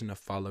decision to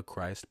follow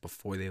Christ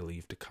before they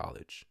leave to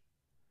college.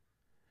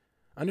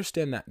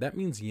 Understand that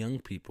means young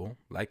people,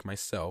 like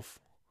myself,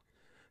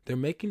 they're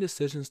making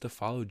decisions to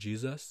follow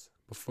Jesus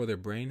before their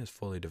brain is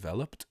fully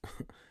developed,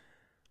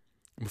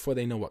 before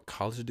they know what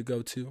college to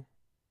go to,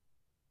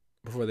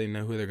 before they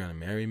know who they're going to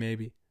marry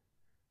maybe.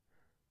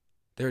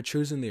 They're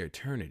choosing their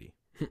eternity,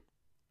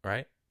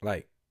 right?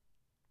 Like,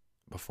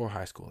 before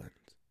high school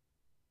ends.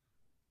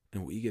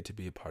 And we get to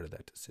be a part of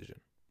that decision.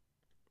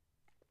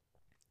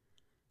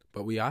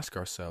 But we ask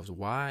ourselves,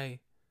 why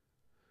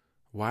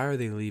are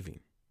they leaving?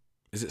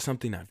 Is it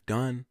something I've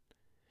done?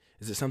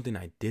 Is it something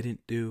I didn't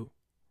do?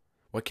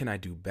 What can I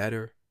do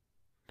better?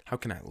 How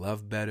can I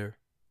love better?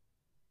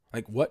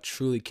 Like, what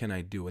truly can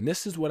I do? And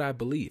this is what I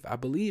believe. I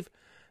believe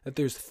that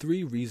there's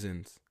three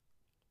reasons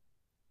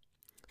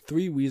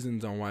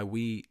on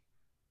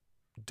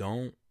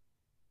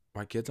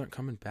why kids aren't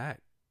coming back.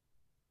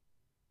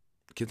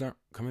 Kids aren't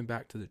coming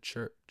back to the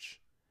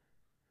church.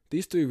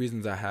 These three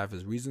reasons I have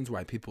is reasons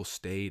why people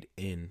stayed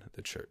in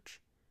the church.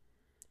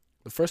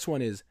 The first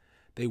one is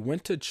they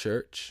went to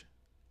church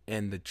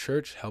and the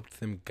church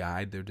helped them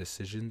guide their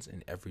decisions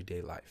in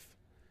everyday life.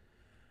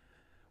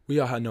 We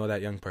all know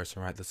that young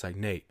person, right? That's like,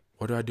 Nate,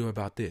 what do I do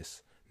about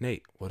this?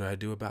 Nate, what do I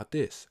do about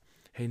this?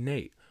 Hey,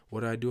 Nate,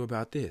 what do I do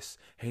about this?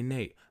 Hey,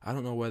 Nate, I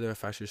don't know whether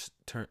if I should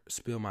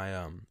spill my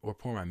or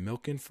pour my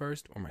milk in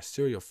first or my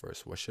cereal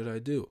first. What should I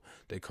do?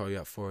 They call you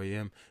at 4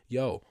 a.m.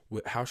 Yo,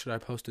 how should I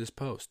post this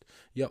post?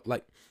 Yo,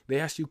 like, they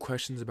ask you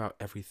questions about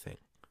everything.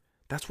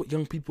 That's what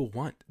young people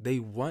want. They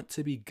want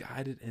to be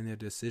guided in their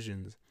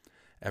decisions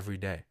every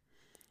day.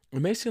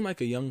 It may seem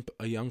like a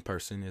young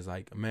person is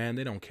like, man,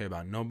 they don't care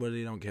about nobody.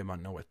 They don't care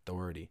about no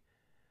authority.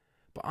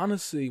 But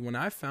honestly, when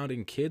I found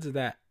in kids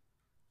that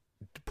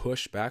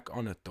push back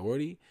on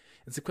authority,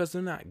 it's because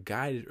they're not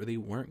guided, or they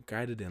weren't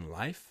guided in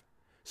life.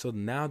 So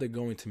now they're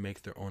going to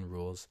make their own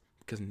rules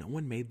because no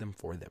one made them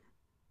for them,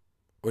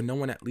 or no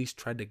one at least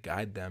tried to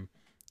guide them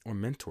or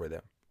mentor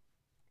them.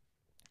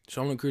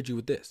 So I'm going to encourage you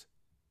with this.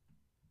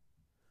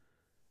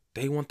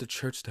 They want the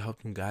church to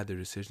help them guide their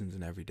decisions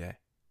in every day.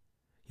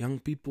 Young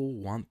people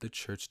want the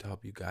church to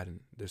help you guide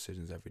in their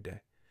decisions every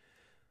day.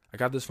 I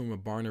got this from a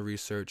Barna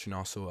research and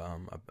also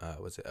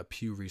a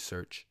Pew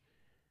research.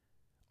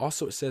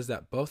 Also, it says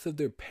that both of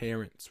their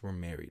parents were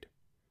married.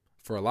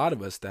 For a lot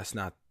of us, that's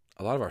not,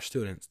 a lot of our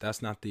students,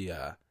 that's not the,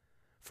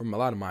 from a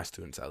lot of my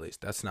students at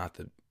least, that's not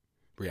the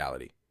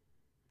reality.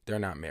 They're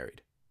not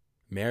married.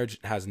 Marriage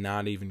has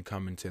not even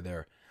come into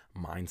their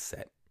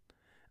mindset.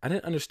 I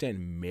didn't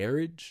understand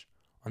marriage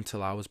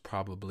until I was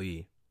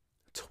probably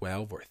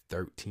 12 or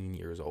 13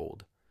 years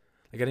old.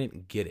 Like, I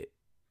didn't get it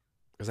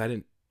because I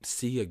didn't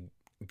see a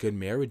good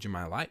marriage in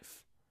my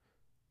life.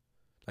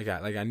 Like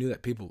I knew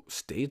that people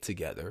stayed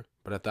together,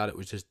 but I thought it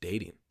was just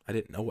dating. I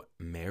didn't know what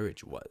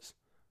marriage was.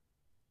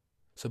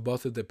 So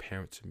both of their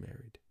parents are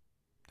married.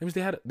 That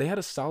means they had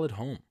a solid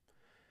home.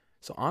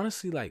 So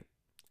honestly, like,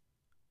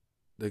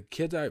 the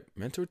kids I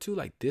mentor to,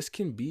 like, this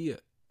can be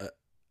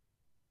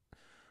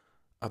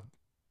a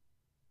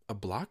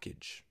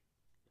blockage.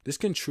 This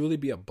can truly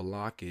be a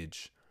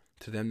blockage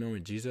to them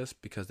knowing Jesus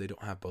because they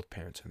don't have both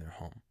parents in their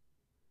home.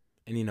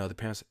 And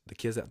the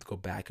kids have to go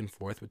back and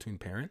forth between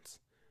parents.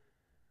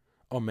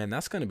 Oh man,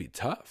 that's going to be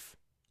tough.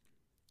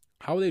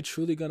 How are they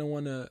truly going to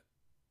want to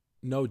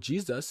know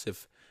Jesus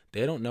if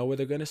they don't know where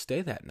they're going to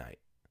stay that night?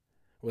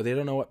 Or they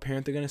don't know what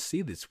parent they're going to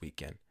see this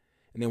weekend?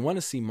 And they want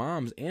to see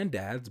moms and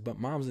dads, but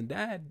moms and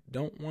dad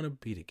don't want to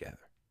be together.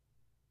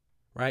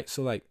 Right?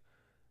 So, like,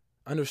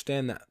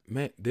 understand that,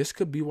 man, this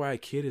could be why a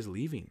kid is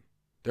leaving.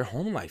 Their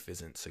home life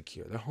isn't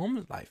secure. Their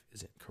home life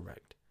isn't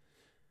correct.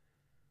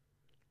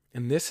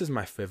 And this is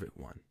my favorite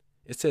one.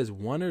 It says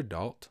one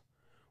adult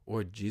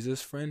or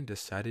Jesus friend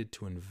decided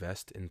to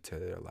invest into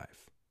their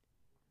life.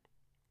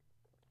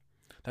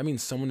 That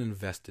means someone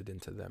invested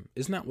into them.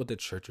 Isn't that what the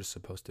church is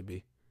supposed to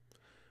be?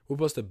 We're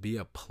supposed to be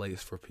a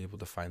place for people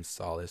to find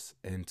solace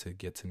and to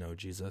get to know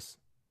Jesus.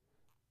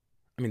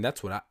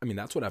 That's what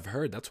I've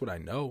heard. That's what I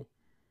know.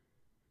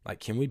 Like,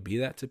 can we be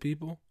that to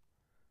people?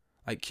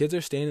 Like, kids are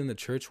staying in the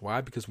church.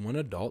 Why? Because one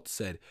adult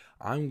said,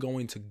 I'm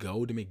going to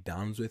go to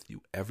McDonald's with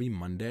you every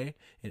Monday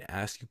and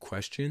ask you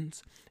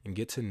questions and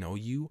get to know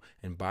you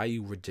and buy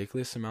you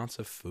ridiculous amounts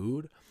of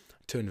food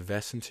to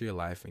invest into your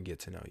life and get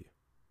to know you.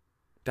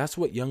 That's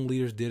what young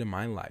leaders did in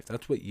my life.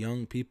 That's what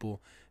young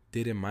people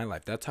did in my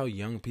life. That's how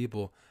young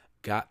people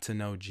got to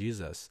know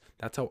Jesus.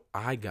 That's how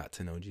I got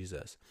to know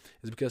Jesus.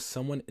 It's because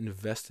someone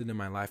invested in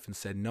my life and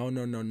said, no.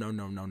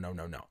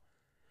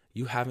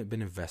 You haven't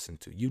been invested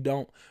into. You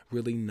don't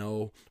really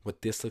know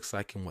what this looks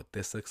like and what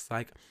this looks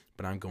like,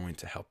 but I'm going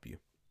to help you.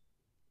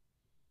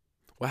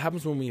 What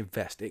happens when we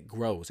invest? It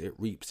grows, it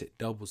reaps, it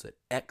doubles, it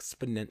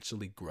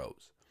exponentially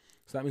grows.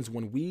 So that means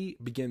when we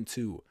begin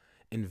to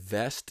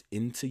invest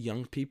into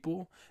young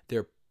people,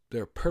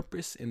 their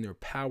purpose and their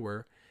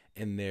power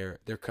and their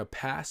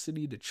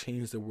capacity to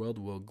change the world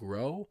will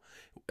grow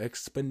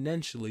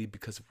exponentially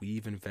because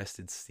we've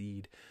invested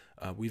seed.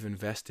 We've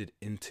invested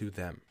into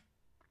them.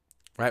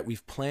 Right?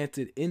 We've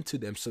planted into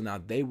them, so now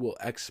they will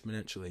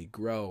exponentially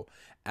grow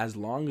as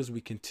long as we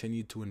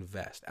continue to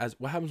invest.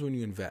 What happens when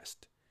you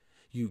invest?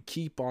 You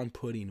keep on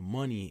putting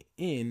money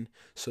in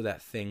so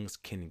that things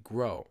can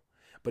grow.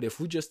 But if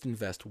we just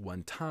invest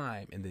one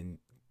time and then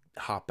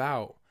hop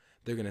out,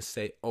 they're going to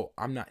say, oh,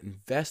 I'm not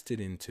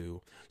invested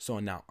into, so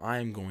now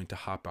I'm going to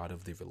hop out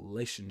of the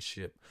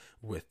relationship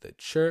with the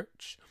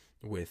church,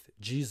 with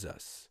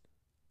Jesus.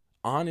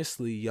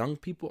 Honestly, young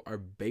people are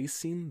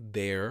basing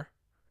their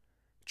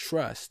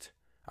trust.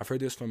 I've heard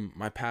this from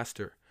my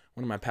pastor,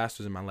 one of my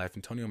pastors in my life,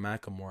 Antonio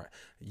Macklemore.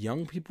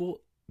 Young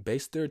people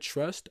base their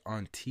trust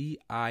on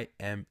time.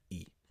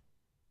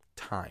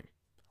 Time.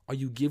 Are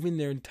you giving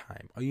their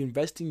time? Are you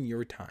investing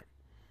your time?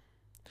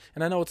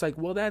 And I know it's like,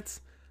 well, that's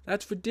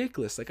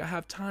ridiculous. Like, I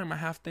have time. I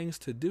have things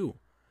to do.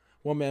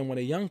 Well, man, when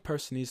a young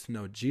person needs to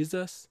know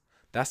Jesus,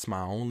 that's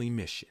my only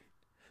mission.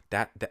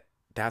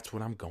 That's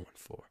what I'm going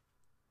for.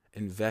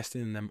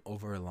 Investing in them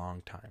over a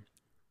long time.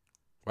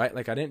 Right?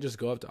 Like, I didn't just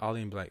go up to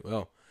Ollie and be like,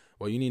 well,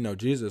 you need to know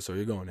Jesus or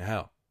you're going to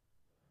hell.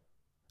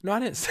 No, I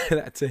didn't say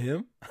that to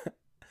him.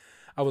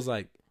 I was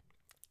like,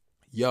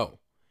 yo,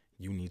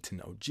 you need to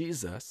know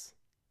Jesus,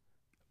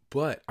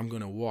 but I'm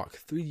going to walk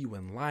through you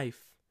in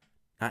life,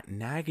 not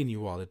nagging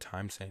you all the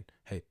time saying,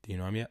 hey, do you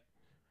know him yet?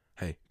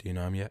 Hey, do you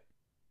know him yet?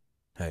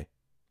 Hey,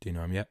 do you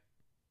know him yet?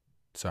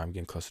 Sorry, I'm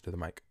getting closer to the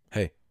mic.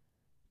 Hey,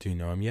 do you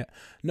know him yet?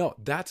 No,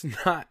 that's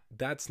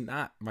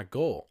not my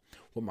goal.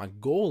 What my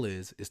goal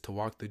is to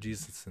walk through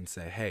Jesus and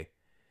say, hey,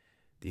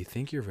 do you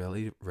think you're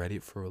really ready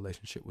for a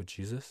relationship with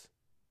Jesus?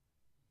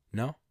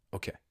 No?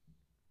 Okay.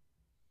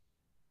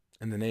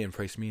 And then they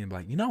embrace me and be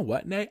like, you know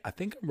what, Nate? I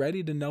think I'm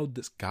ready to know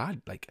this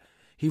God. Like,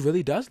 he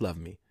really does love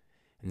me.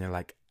 And they're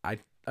like, I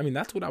mean,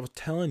 that's what I was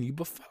telling you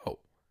before.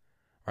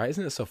 Right?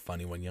 Isn't it so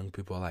funny when young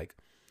people are like,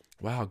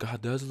 wow,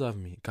 God does love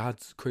me.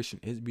 God's Christian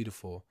is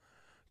beautiful.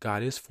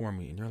 God is for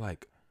me. And you're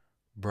like,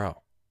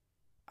 bro,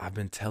 I've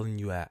been telling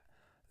you that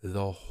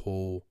the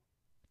whole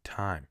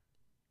time.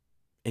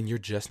 And you're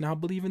just now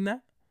believing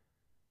that?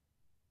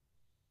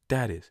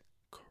 That is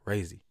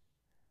crazy.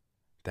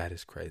 That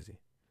is crazy.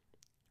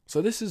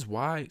 So this is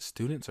why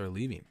students are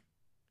leaving.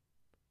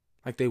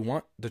 Like, they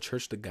want the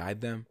church to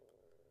guide them.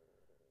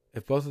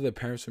 If both of their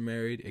parents are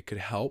married, it could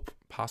help,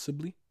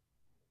 possibly.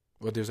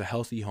 Or there's a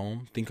healthy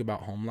home. Think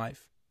about home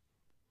life.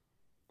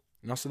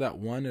 And also that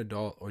one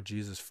adult or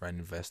Jesus friend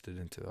invested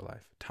into their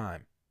life.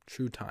 Time.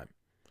 True time.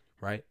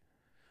 Right?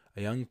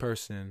 A young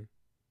person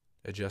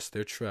adjusts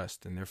their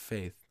trust and their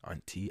faith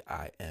on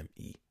time.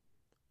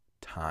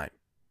 Time.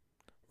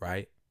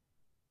 Right?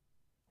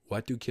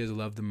 What do kids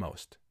love the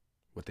most?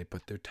 What they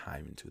put their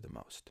time into the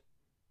most.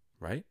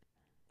 Right?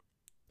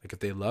 Like, if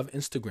they love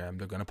Instagram,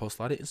 they're going to post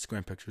a lot of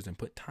Instagram pictures and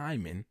put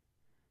time in.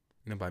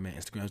 And then, man,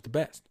 Instagram's the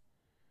best.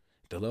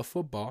 If they love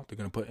football, they're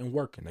going to put in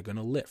work and they're going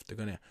to lift.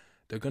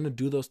 They're going to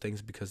do those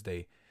things because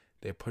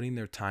they're putting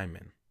their time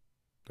in.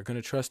 They're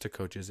going to trust their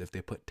coaches if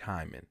they put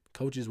time in.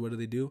 Coaches, what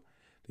do?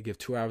 They give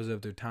 2 hours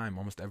of their time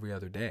almost every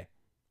other day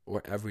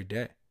or every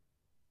day.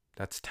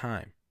 That's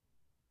time.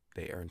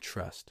 They earn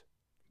trust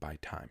by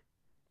time.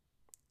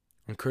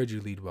 I encourage you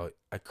to lead well.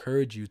 I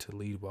encourage you to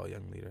lead well,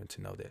 young leader, and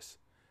to know this.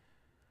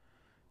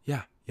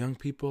 Yeah, young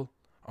people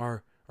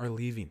are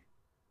leaving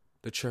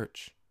the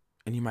church.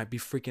 And you might be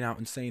freaking out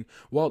and saying,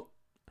 well,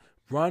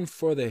 run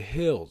for the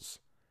hills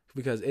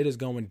because it is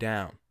going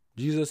down.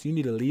 Jesus, you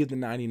need to leave the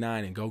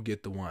 99 and go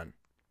get the one.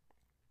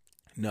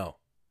 No,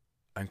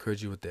 I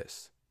encourage you with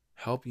this.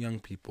 Help young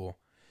people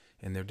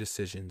in their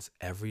decisions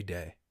every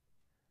day.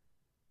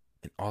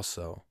 And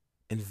also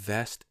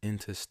invest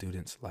into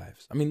students'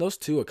 lives. I mean, those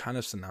two are kind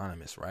of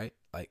synonymous, right?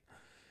 Like,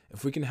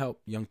 if we can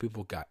help young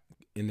people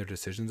in their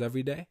decisions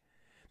every day,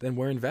 then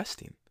we're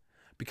investing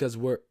because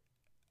we're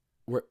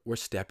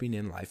stepping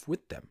in life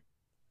with them.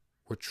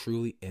 We're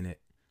truly in it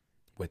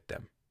with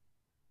them.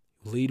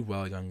 Lead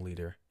well, young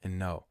leader, and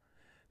know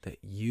that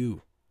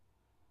you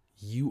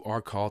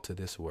are called to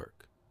this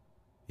work.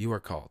 You are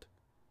called.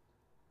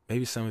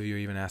 Maybe some of you are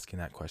even asking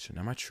that question.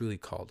 Am I truly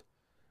called?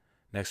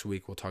 Next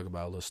week, we'll talk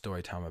about a little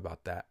story time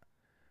about that.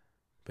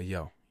 But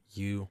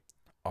you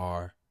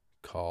are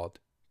called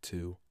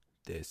to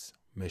this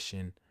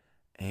mission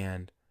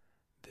and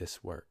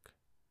this work.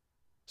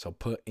 So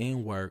put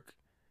in work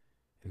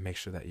and make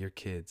sure that your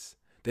kids,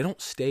 they don't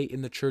stay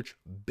in the church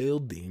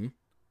building,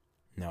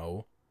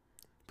 no,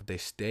 but they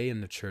stay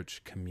in the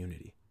church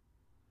community.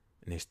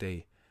 And they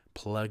stay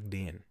plugged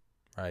in,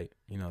 right?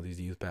 You know, these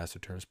youth pastor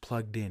terms,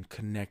 plugged in,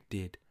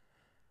 connected,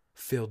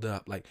 filled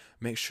up. Like,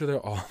 make sure they're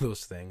all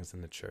those things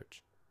in the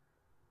church.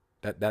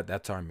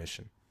 That's our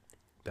mission.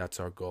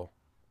 That's our goal.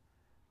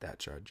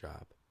 That's our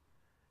job.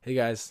 Hey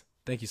guys,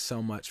 thank you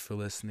so much for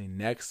listening.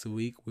 Next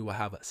week, we will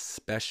have a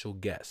special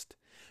guest,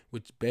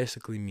 which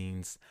basically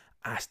means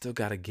I still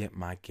got to get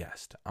my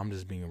guest. I'm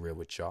just being real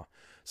with y'all.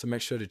 So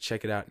make sure to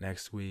check it out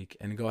next week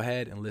and go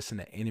ahead and listen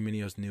to Andy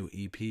Mineo's new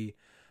EP,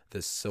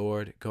 The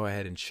Sword. Go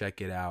ahead and check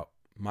it out.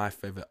 My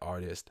favorite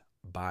artist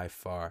by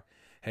far.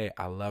 Hey,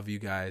 I love you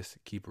guys.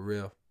 Keep it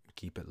real.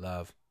 Keep it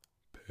love.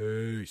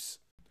 Peace.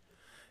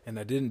 And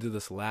I didn't do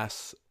this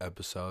last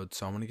episode,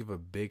 so I want to give a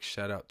big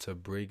shout out to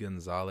Brie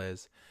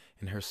Gonzalez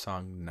and her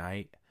song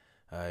Night.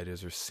 It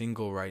is her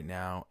single right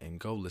now, and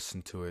go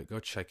listen to it. Go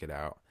check it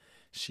out.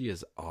 She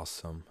is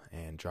awesome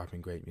and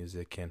dropping great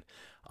music, and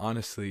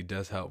honestly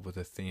does help with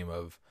the theme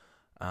of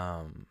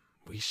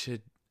we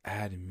should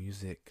add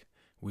music.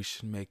 We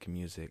should make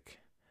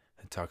music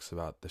that talks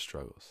about the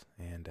struggles.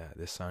 And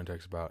this song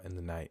talks about in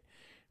the night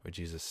where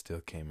Jesus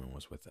still came and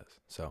was with us.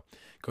 So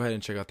go ahead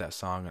and check out that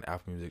song on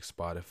Apple Music,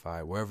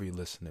 Spotify, wherever you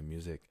listen to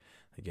music.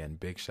 Again,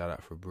 big shout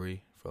out for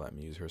Brie for letting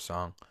me use her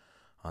song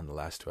on the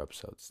last 2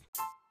 episodes.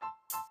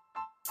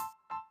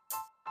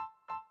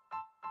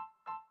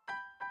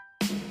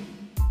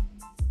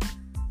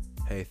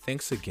 Hey,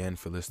 thanks again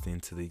for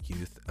listening to the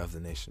Youth of the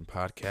Nation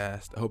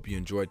podcast. I hope you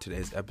enjoyed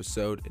today's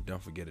episode, and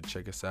don't forget to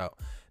check us out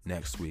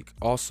next week.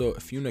 Also,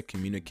 if you want to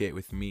communicate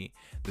with me,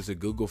 there's a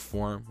Google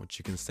form which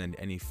you can send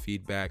any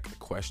feedback,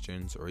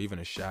 questions, or even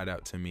a shout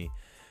out to me.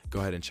 Go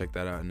ahead and check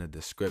that out in the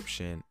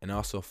description. And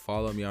also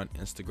follow me on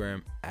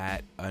Instagram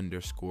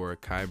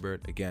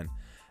 @_Kybird. Again,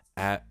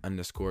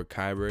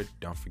 @_Kybird.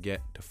 Don't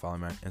forget to follow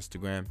me on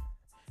Instagram.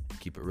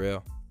 Keep it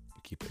real.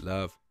 Keep it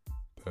love.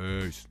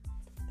 Peace.